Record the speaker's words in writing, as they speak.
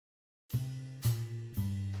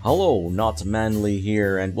Hello, Not Manly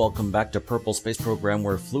here, and welcome back to Kerbal Space Program,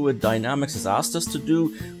 where Fluid Dynamics has asked us to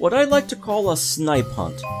do what I like to call a snipe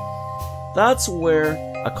hunt. That's where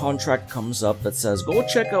a contract comes up that says, go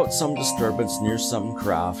check out some disturbance near some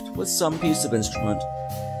craft with some piece of instrument,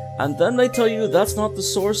 and then they tell you that's not the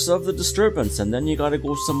source of the disturbance, and then you gotta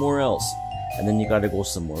go somewhere else. And then you gotta go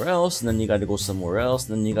somewhere else, and then you gotta go somewhere else,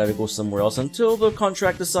 and then you gotta go somewhere else, until the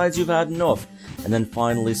contract decides you've had enough, and then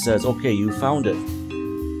finally says, okay, you found it.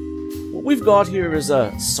 What we've got here is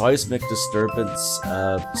a seismic disturbance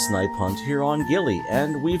snipe hunt here on Gilly,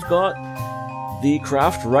 and we've got the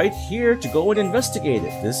craft right here to go and investigate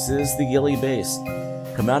it. This is the Gilly Base,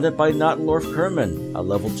 commanded by Natlorf Kerman, a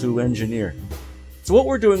level 2 engineer. So what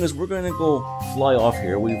we're doing is we're going to go fly off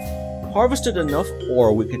here. We've harvested enough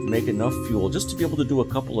ore, we could make enough fuel just to be able to do a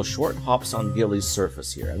couple of short hops on Gilly's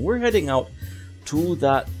surface here. And we're heading out to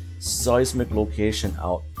that seismic location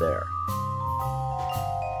out there.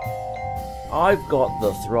 I've got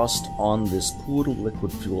the thrust on this Poodle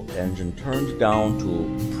liquid fuel engine turned down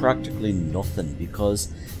to practically nothing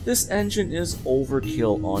because this engine is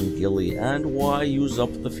overkill on Gilly, and why use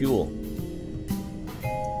up the fuel?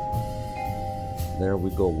 There we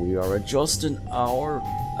go, we are adjusting our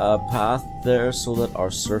path there so that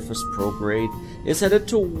our surface prograde is headed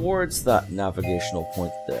towards that navigational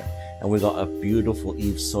point there, and we got a beautiful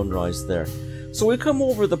eve sunrise there. So we come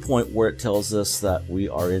over the point where it tells us that we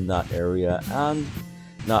are in that area, and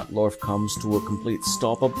Natlorf comes to a complete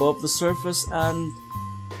stop above the surface and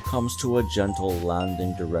comes to a gentle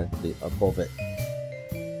landing directly above it.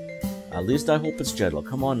 At least I hope it's gentle.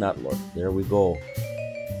 Come on, Natlorf. There we go.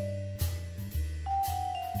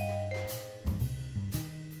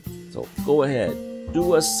 So go ahead,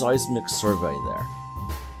 do a seismic survey there.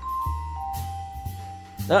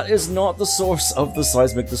 That is not the source of the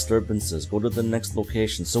seismic disturbances. Go to the next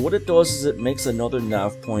location. So what it does is it makes another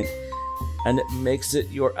nav point, and it makes it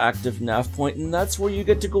your active nav point, and that's where you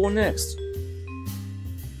get to go next.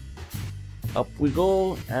 Up we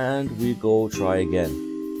go, and we go try again.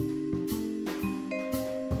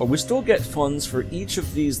 But we still get funds for each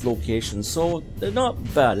of these locations, so they're not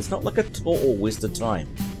bad. It's not like a total waste of time.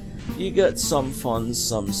 You get some funds,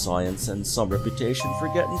 some science, and some reputation for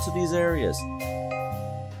getting to these areas.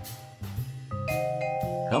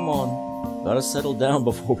 Come on, gotta settle down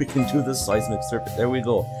before we can do the seismic survey. There we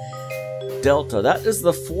go. Delta, that is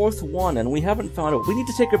the 4th one, and we haven't found it. We need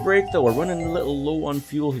to take a break though, we're running a little low on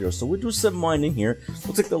fuel here, so we'll do some mining here.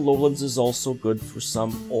 Looks like the lowlands is also good for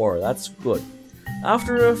some ore, that's good.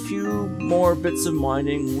 After a few more bits of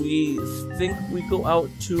mining, we think we go out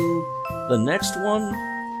to the next one.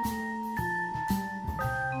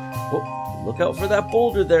 Oh, look out for that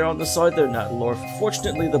boulder there on the side there, Natlorf.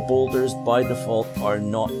 Fortunately, the boulders by default are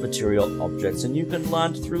not material objects, and you can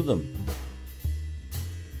land through them.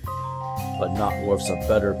 But Natlorf's a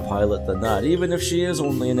better pilot than that, even if she is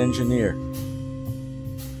only an engineer.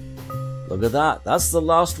 Look at that, that's the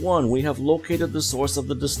last one. We have located the source of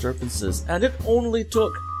the disturbances, and it only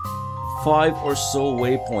took 5 or so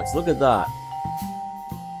waypoints. Look at that.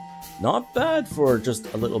 Not bad for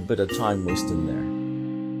just a little bit of time wasting there.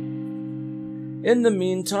 In the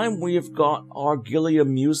meantime, we've got our Gilly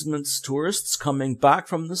Amusements tourists coming back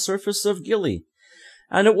from the surface of Gilly.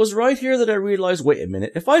 And it was right here that I realized, wait a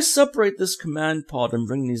minute, if I separate this command pod and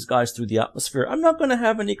bring these guys through the atmosphere, I'm not going to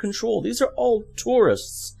have any control. These are all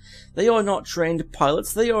tourists. They are not trained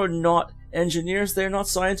pilots. They are not engineers. They are not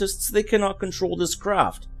scientists. They cannot control this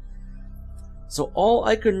craft. So all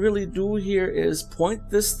I can really do here is point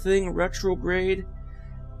this thing retrograde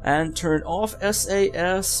and turn off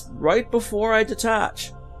SAS right before I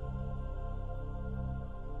detach.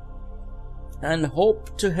 And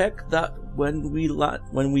hope to heck that when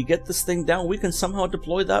we get this thing down, we can somehow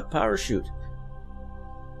deploy that parachute.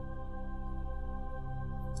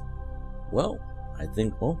 Well, I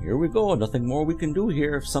think, well, here we go. Nothing more we can do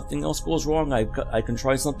here. If something else goes wrong, I can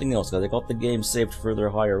try something else, because I got the game saved further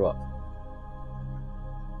higher up.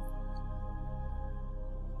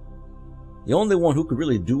 The only one who could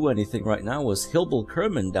really do anything right now is Kerbal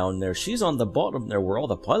Kerman down there. She's on the bottom there where all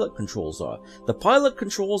the pilot controls are. The pilot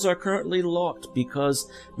controls are currently locked because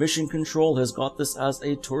Mission Control has got this as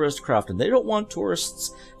a tourist craft, and they don't want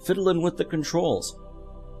tourists fiddling with the controls.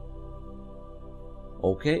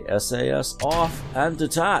 Okay, SAS off and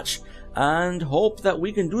detach, and hope that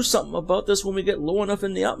we can do something about this when we get low enough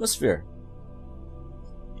in the atmosphere.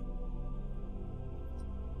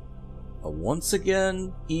 Once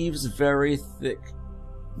again, Eve's very thick,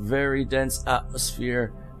 very dense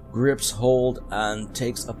atmosphere grips hold and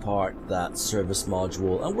takes apart that service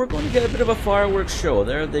module, and we're going to get a bit of a fireworks show.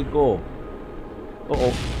 There they go.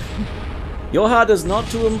 Uh-oh. Yohad is not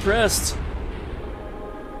too impressed.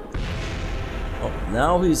 Oh,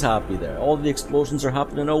 now he's happy there. All the explosions are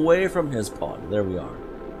happening away from his pod. There we are.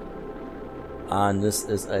 And this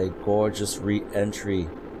is a gorgeous re-entry.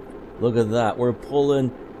 Look at that. We're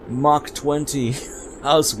pulling Mach 20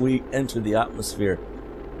 as we enter the atmosphere.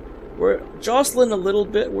 We're jostling a little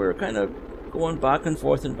bit. We're kind of going back and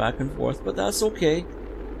forth, but that's okay.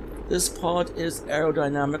 This pod is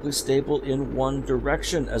aerodynamically stable in one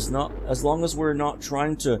direction. As long as we're not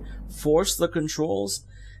trying to force the controls,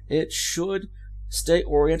 it should stay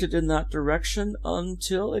oriented in that direction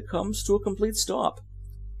until it comes to a complete stop.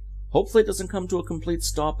 Hopefully it doesn't come to a complete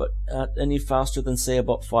stop at any faster than, say,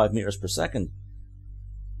 about 5 meters per second.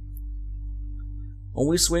 When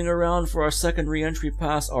we swing around for our second re-entry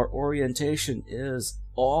pass, our orientation is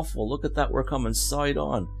awful. Look at that, we're coming side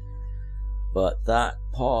on. But that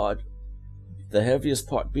pod, the heaviest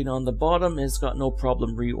part being on the bottom, has got no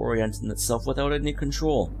problem reorienting itself without any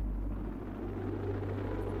control.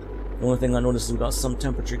 The only thing I noticed is we've got some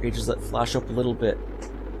temperature gauges that flash up a little bit.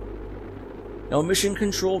 Now, mission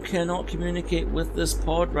control cannot communicate with this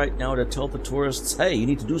pod right now to tell the tourists, hey, you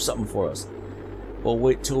need to do something for us. We'll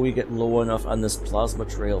wait till we get low enough and this plasma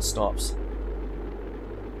trail stops.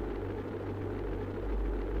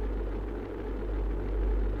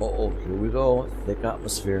 Uh-oh, here we go. Thick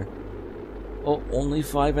atmosphere. Oh, only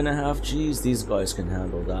 5.5 Gs. These guys can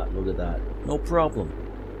handle that. Look at that. No problem.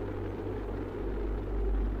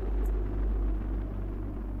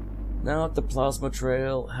 Now the plasma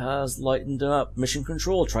trail has lightened up. Mission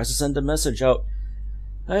control tries to send a message out.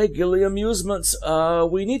 Hey, Gilly Amusements,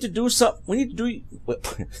 we need to do something. We need to do...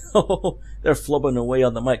 Oh, they're flubbing away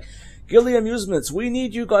on the mic. Gilly Amusements, we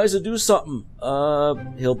need you guys to do something.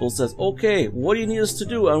 Hillbill says, okay, what do you need us to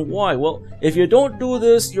do and why? Well, if you don't do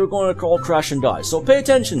this, you're going to crawl, crash, and die. So pay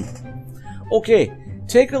attention. Okay,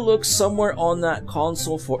 take a look somewhere on that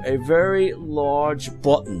console for a very large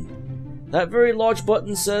button. That very large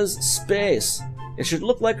button says space. It should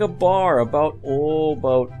look like a bar about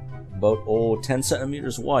 10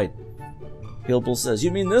 centimeters wide. Hillbill says,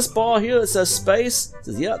 you mean this bar here that says space?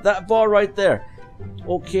 Says, yeah, that bar right there.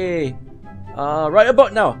 Okay. Right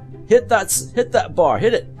about now. Hit that bar.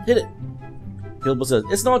 Hit it. Hillbill says,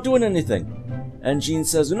 it's not doing anything. And Gene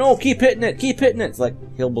says, no, keep hitting it. It's like,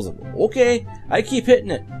 Hillbill says, okay, I keep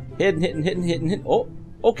hitting it. Hitting. Oh,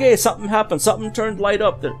 okay, something happened. Something turned light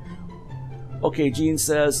up there. Okay, Gene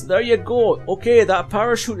says, there you go. Okay, that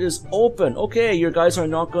parachute is open. Okay, you guys are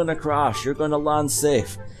not going to crash. You're going to land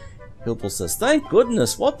safe. Hillbill says, thank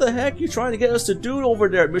goodness. What the heck are you trying to get us to do over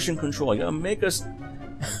there at Mission Control? You're going to make us...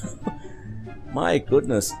 My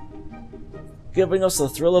goodness. Giving us the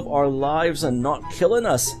thrill of our lives and not killing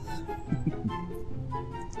us.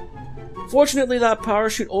 Fortunately, that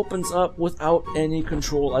parachute opens up without any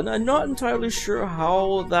control, and I'm not entirely sure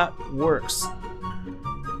how that works.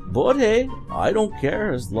 But hey, I don't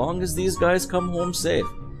care as long as these guys come home safe.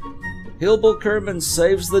 Hillbill Kerman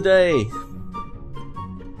saves the day.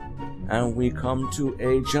 And we come to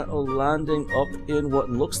a gentle landing up in what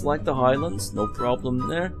looks like the Highlands. No problem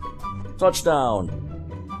there. Touchdown.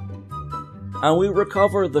 And we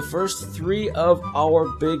recover the first 3 of our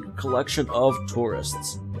big collection of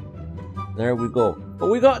tourists. There we go. But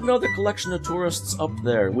we got another collection of tourists up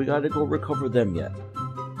there. We gotta go recover them yet.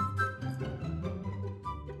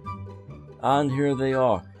 And here they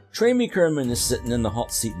are. Tramey Kerman is sitting in the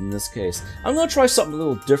hot seat in this case. I'm going to try something a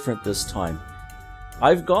little different this time.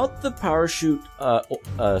 I've got the parachute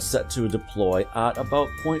set to deploy at about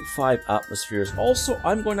 0.5 atmospheres. Also,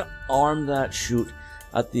 I'm going to arm that chute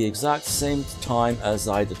at the exact same time as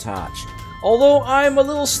I detach. Although I'm a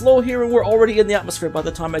little slow here and we're already in the atmosphere by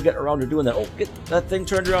the time I get around to doing that. Oh, get that thing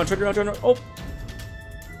turned around. Oh.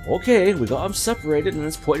 Okay, we got them separated and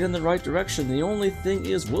it's pointing in the right direction. The only thing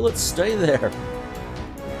is, will it stay there?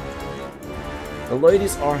 The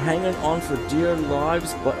ladies are hanging on for dear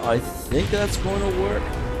lives, but I think that's going to work.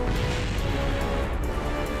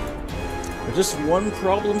 There's just one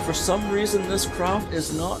problem. For some reason, this craft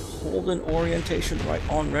is not holding orientation right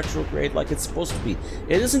on retrograde like it's supposed to be.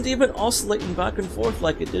 It isn't even oscillating back and forth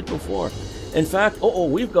like it did before. In fact,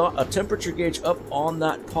 we've got a temperature gauge up on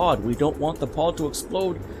that pod. We don't want the pod to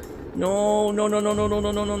explode. No.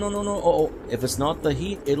 If it's not the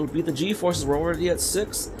heat, it'll be the G-forces. We're already at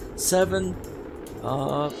 6, 7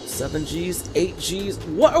 Gs, 8 Gs.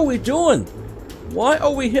 What are we doing? Why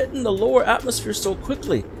are we hitting the lower atmosphere so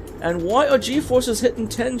quickly? And why are G-forces hitting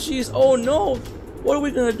 10 Gs? Oh no! What are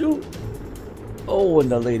we gonna do? Oh,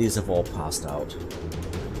 and the ladies have all passed out.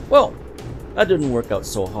 Well, that didn't work out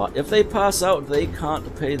so hot. If they pass out, they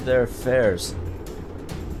can't pay their fares.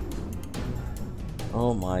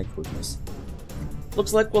 Oh my goodness.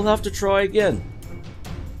 Looks like we'll have to try again.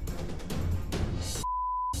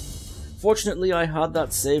 Fortunately, I had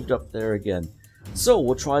that saved up there again. So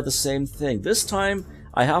we'll try the same thing. This time,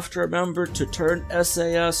 I have to remember to turn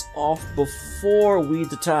SAS off before we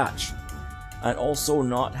detach. And also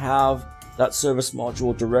not have that service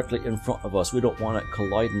module directly in front of us. We don't want it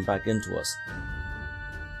colliding back into us.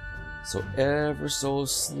 So ever so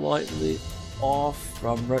slightly off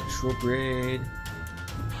from retrograde.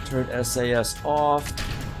 Turn SAS off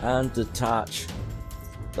and detach.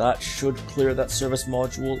 That should clear that service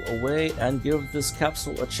module away and give this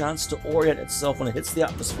capsule a chance to orient itself when it hits the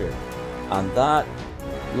atmosphere. And that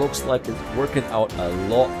looks like it's working out a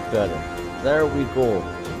lot better. There we go.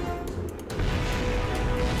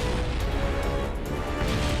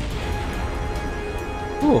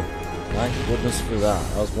 Whew, thank goodness for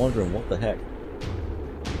that. I was wondering what the heck.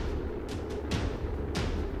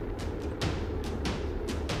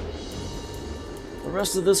 The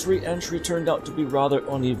rest of this re-entry turned out to be rather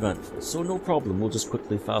uneventful, so no problem, we'll just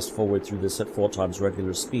quickly fast forward through this at 4 times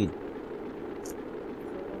regular speed.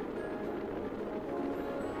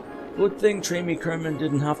 Good thing Traimy Kerman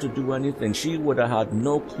didn't have to do anything. She would have had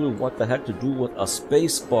no clue what the heck to do with a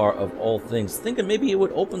space bar of all things, thinking maybe he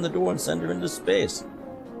would open the door and send her into space.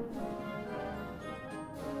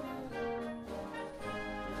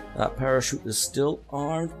 That parachute is still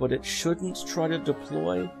armed, but it shouldn't try to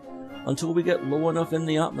deploy until we get low enough in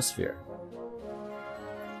the atmosphere.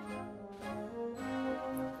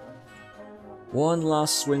 One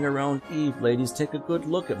last swing around Eve, ladies. Take a good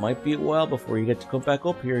look. It might be a while before you get to come back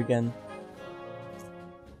up here again.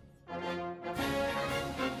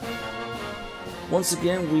 Once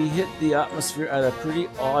again, we hit the atmosphere at a pretty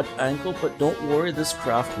odd angle, but don't worry, this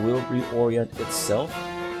craft will reorient itself.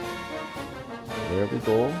 There we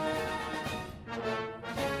go.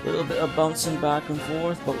 A little bit of bouncing back and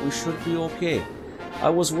forth, but we should be okay. I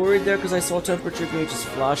was worried there because I saw temperature gauges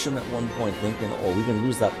flashing at one point, thinking, oh, we can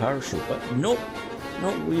lose that parachute. But nope,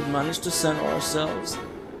 we've managed to center ourselves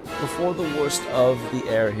before the worst of the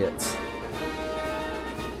air hits.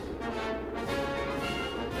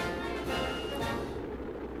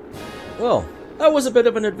 Well, that was a bit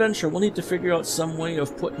of an adventure. We'll need to figure out some way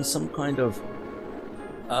of putting some kind of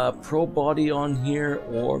pro body on here,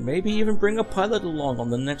 or maybe even bring a pilot along on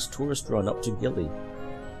the next tourist run up to Gilly.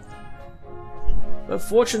 But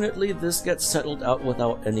fortunately, this gets settled out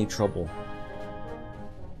without any trouble.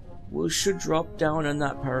 We should drop down and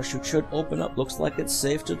that parachute should open up. Looks like it's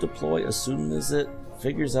safe to deploy as soon as it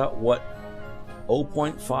figures out what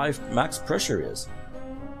 0.5 max pressure is.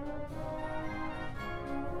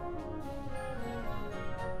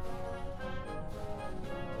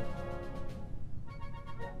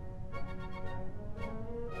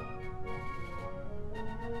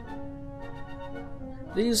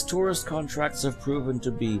 These tourist contracts have proven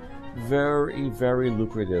to be very, very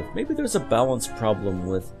lucrative. Maybe there's a balance problem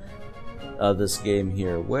with this game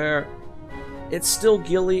here, where it's still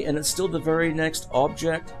Gilly and it's still the very next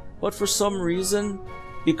object, but for some reason,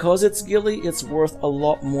 because it's Gilly, it's worth a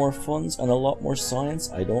lot more funds and a lot more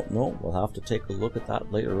science. I don't know. We'll have to take a look at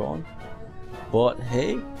that later on. But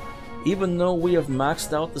hey, even though we have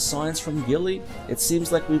maxed out the science from Gilly, it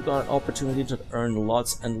seems like we've got an opportunity to earn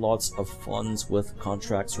lots and lots of funds with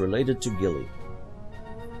contracts related to Gilly.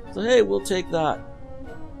 So hey, we'll take that.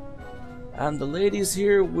 And the ladies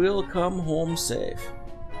here will come home safe,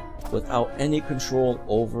 without any control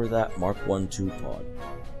over that Mark 1-2 pod.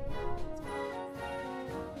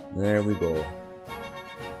 There we go.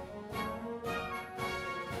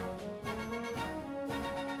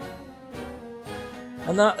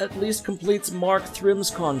 And that at least completes Mark Thrim's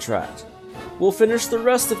contract. We'll finish the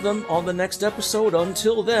rest of them on the next episode.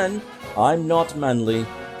 Until then, I'm not Manly.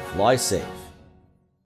 Fly safe.